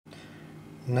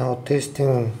Now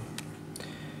testing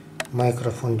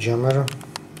microphone jammer,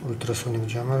 ultrasonic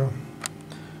jammer.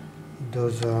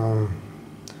 Those are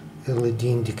LED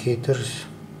indicators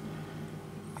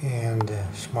and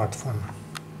smartphone.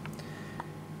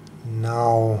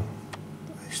 Now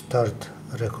I start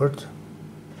record.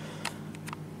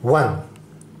 One,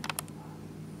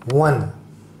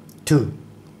 two.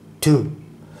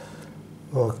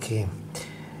 Okay,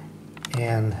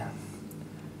 and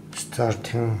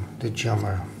starting the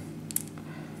jammer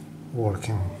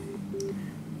working.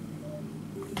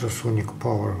 Ultrasonic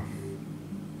power.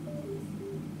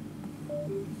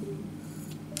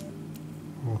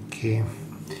 Okay,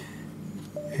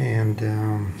 and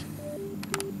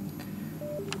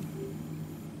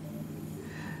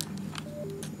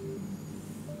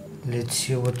let's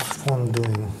see what phone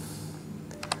doing.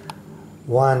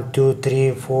 1 2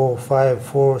 3 4 5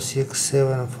 4 6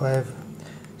 7 5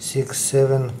 6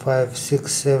 7 5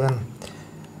 6 7.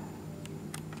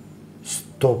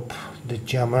 Stop the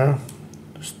jammer.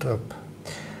 Stop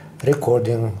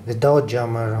recording without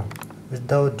jammer,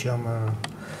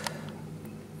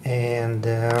 and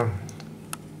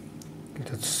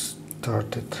let's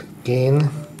start it again.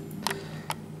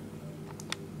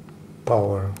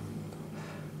 Power,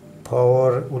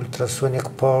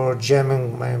 ultrasonic power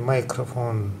jamming my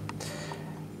microphone,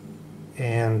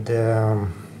 and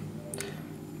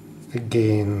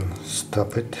again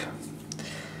stop it.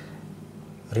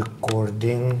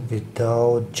 Recording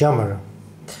without jammer.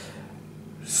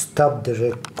 Stop the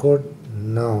record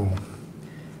now.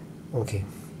 Okay,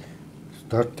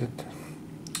 start it.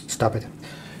 Stop it.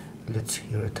 Let's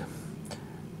hear it.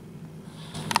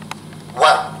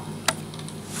 One,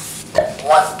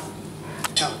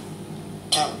 two.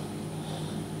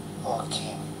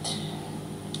 Okay,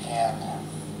 and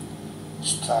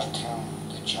starting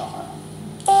the jammer.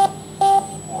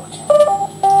 Working.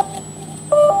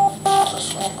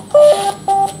 Ultrasonic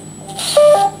power.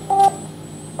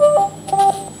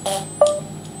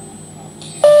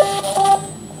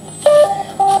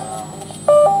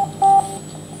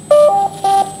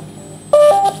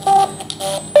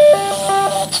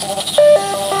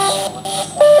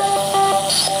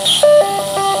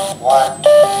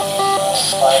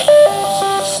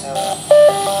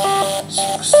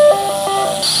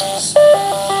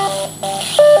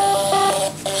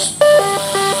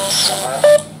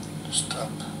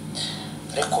 Stop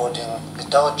recording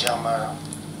without jammer,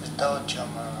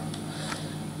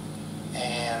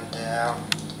 and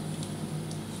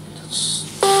that's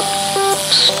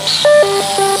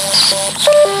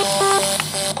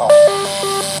power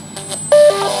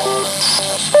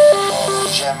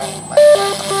jamming my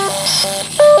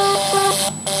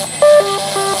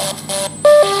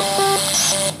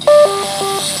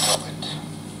stop it.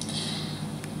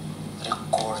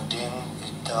 Recording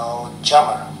without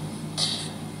jammer.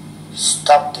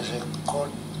 Stop the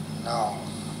record now.